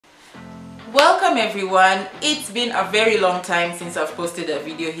Welcome everyone. It's been a very long time since I've posted a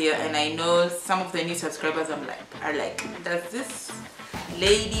video here, and I know some of the new subscribers are like, does this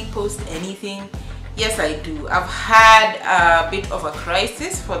lady post anything? Yes, I do. I've had a bit of a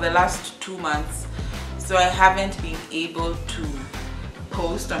crisis for the last 2 months, so I haven't been able to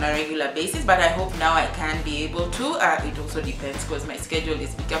post on a regular basis, but I hope now I can be able to. It also depends because my schedule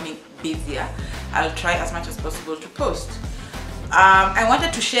is becoming busier. I'll try as much as possible to post. I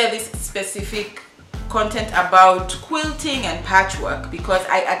wanted to share this specific content about quilting and patchwork because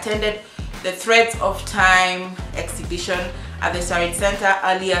I attended the Threads of Time exhibition at the Sarit Centre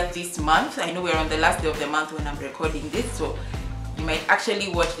earlier this month. I know we're on the last day of the month when I'm recording this, so you might actually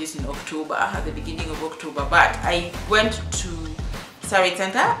watch this in October, at the beginning of October, but I went to Sarit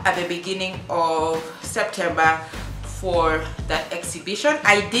Centre at the beginning of September for that exhibition.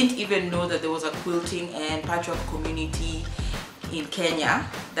 I didn't even know that there was a quilting and patchwork community in Kenya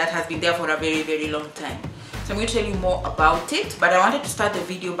that has been there for a very long time. So I'm going to tell you more about it, but I wanted to start the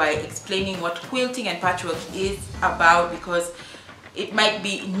video by explaining what quilting and patchwork is about because it might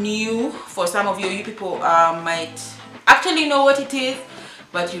be new for some of you. You people might actually know what it is,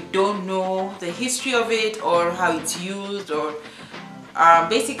 but you don't know the history of it or how it's used, or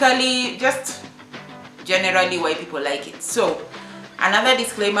basically just generally why people like it. So another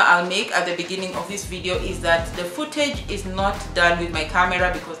disclaimer I'll make at the beginning of this video is that the footage is not done with my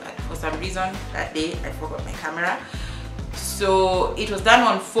camera because for some reason that day I forgot my camera. So it was done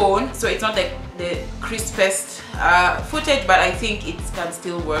on phone, so it's not like the crispest footage, but I think it can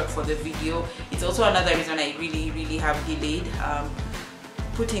still work for the video. It's also another reason I really have delayed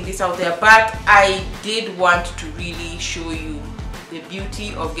putting this out there, but I did want to really show you the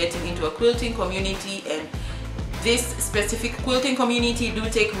beauty of getting into a quilting community. And this specific quilting community do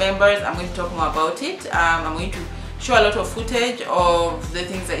take members. I'm going to talk more about it. I'm going to show a lot of footage of the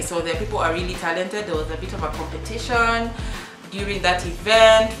things I saw there. People are really talented. There was a bit of a competition during that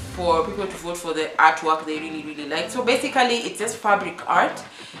event for people to vote for the artwork they really liked. So basically it's just fabric art.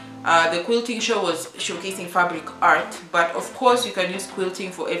 The quilting show was showcasing fabric art, but of course you can use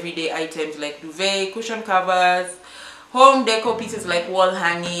quilting for everyday items like duvet, cushion covers, home decor pieces like wall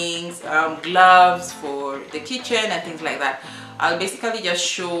hangings, gloves for the kitchen and things like that. I'll basically just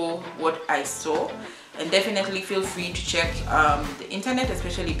show what I saw, and definitely feel free to check the internet,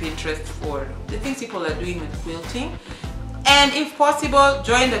 especially Pinterest, for the things people are doing with quilting. And if possible,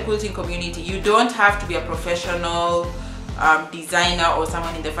 join the quilting community. You don't have to be a professional designer or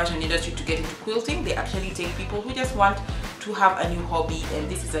someone in the fashion industry to get into quilting. They actually take people who just want to have a new hobby, and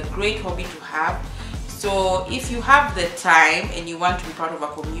this is a great hobby to have. So if you have the time and you want to be part of a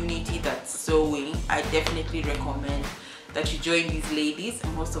community that's sewing, I definitely recommend that you join these ladies.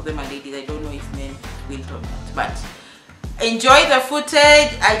 Most of them are ladies. I don't know if men quilt or not, but enjoy the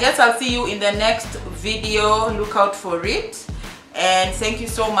footage. I guess I'll see you in the next video. Look out for it, and thank you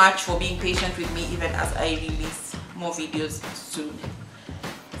so much for being patient with me even as I release more videos soon.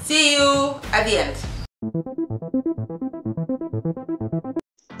 See you at the end.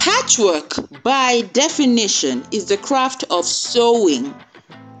 Patchwork, by definition, is the craft of sewing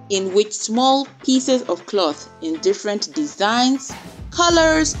in which small pieces of cloth in different designs,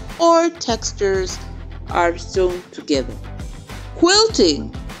 colors, or textures are sewn together.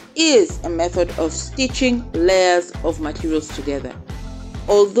 Quilting is a method of stitching layers of materials together.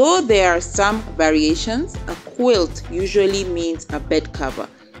 Although there are some variations, a quilt usually means a bed cover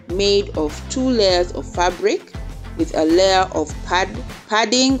made of 2 layers of fabric with a layer of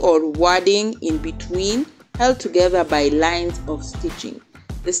padding or wadding in between, held together by lines of stitching.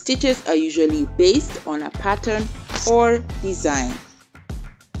 The stitches are usually based on a pattern or design.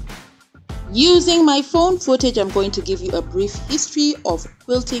 Using my phone footage, I'm going to give you a brief history of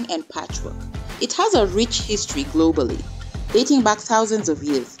quilting and patchwork. It has a rich history globally, dating back thousands of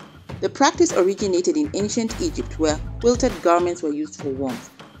years. The practice originated in ancient Egypt, where quilted garments were used for warmth.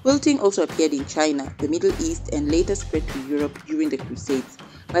 Quilting also appeared in China, the Middle East, and later spread to Europe during the Crusades.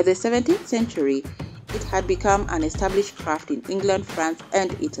 By the 17th century, it had become an established craft in England, France,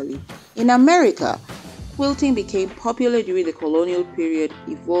 and Italy. In America, quilting became popular during the colonial period,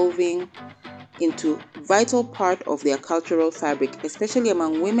 evolving into a vital part of their cultural fabric, especially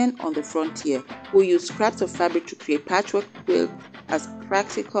among women on the frontier, who used scraps of fabric to create patchwork quilts as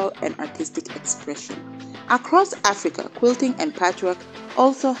practical and artistic expression. Across Africa, quilting and patchwork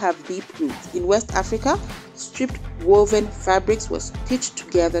also have deep roots. In West Africa, stripped woven fabrics were stitched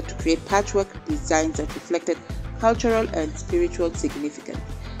together to create patchwork designs that reflected cultural and spiritual significance.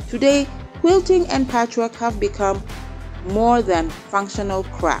 Today, quilting and patchwork have become more than functional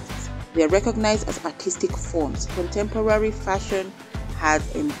crafts. They are recognized as artistic forms. Contemporary fashion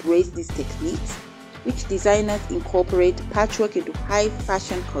has embraced these techniques, which designers incorporate patchwork into high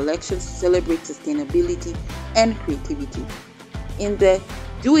fashion collections to celebrate sustainability and creativity. In the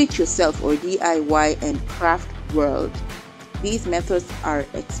do-it-yourself or DIY and craft world, these methods are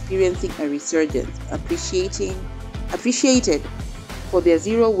experiencing a resurgence, appreciated for their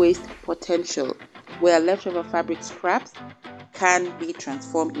zero waste potential, where leftover fabric scraps can be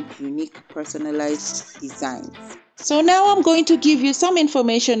transformed into unique personalized designs. So now I'm going to give you some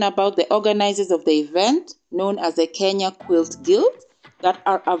information about the organizers of the event, known as the Kenya Quilt Guild, that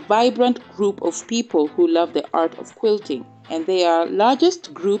are a vibrant group of people who love the art of quilting. And their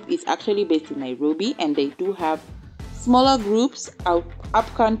largest group is actually based in Nairobi, and they do have smaller groups up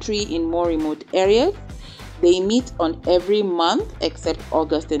country in more remote areas. They meet on every month except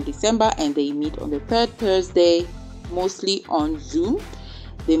August and December, and they meet on the third Thursday, mostly on Zoom.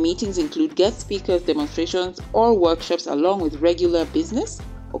 The meetings include guest speakers, demonstrations, or workshops along with regular business.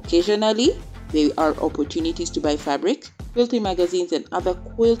 Occasionally, there are opportunities to buy fabric, quilting magazines, and other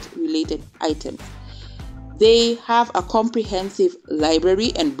quilt-related items. They have a comprehensive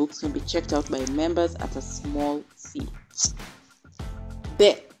library, and books can be checked out by members at a small fee.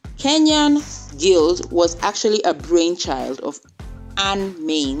 The Kenyan Guild was actually a brainchild of Anne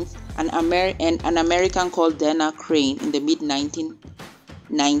Maines, an American called Dana Crane, in the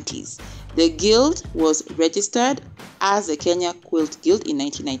mid-1990s. The guild was registered as the Kenya Quilt Guild in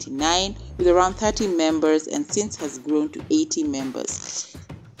 1999 with around 30 members, and since has grown to 80 members.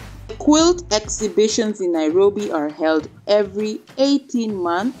 The quilt exhibitions in Nairobi are held every 18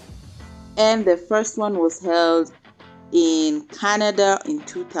 months, and the first one was held in Canada in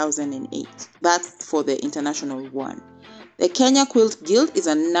 2008. That's for the international one. The Kenya Quilt Guild is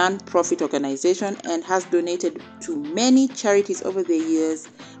a non-profit organization and has donated to many charities over the years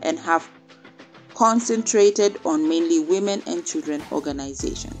and have concentrated on mainly women and children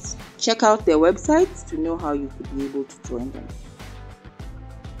organizations. Check out their websites to know how you could be able to join them.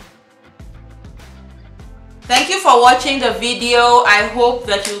 Thank you for watching the video. I hope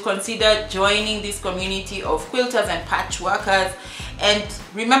that you'll consider joining this community of quilters and patchworkers, and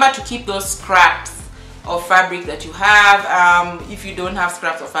remember to keep those scraps of fabric that you have. If you don't have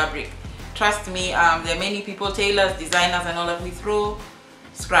scraps of fabric, trust me, there are many people, tailors, designers and all that, we throw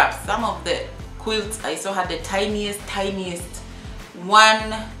scraps. Some of the quilts I saw had the tiniest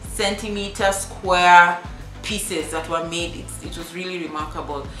 1 centimeter square pieces that were made. It was really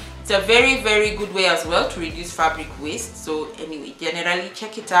remarkable. It's a very, very good way as well to reduce fabric waste. So anyway, generally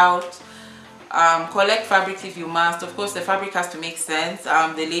check it out. Collect fabrics if you must. Of course, the fabric has to make sense.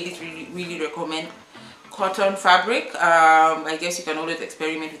 The ladies really recommend cotton fabric. I guess you can always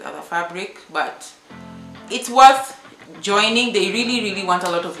experiment with other fabric, but it's worth joining. They really want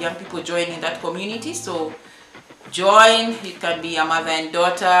a lot of young people joining that community, so join. It can be a mother and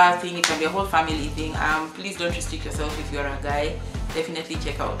daughter thing, it can be a whole family thing. Please don't restrict yourself if you're a guy. Definitely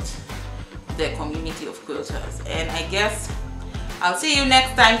check out the community of quilters, and I guess I'll see you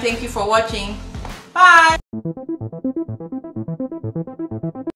next time. Thank you for watching. Bye.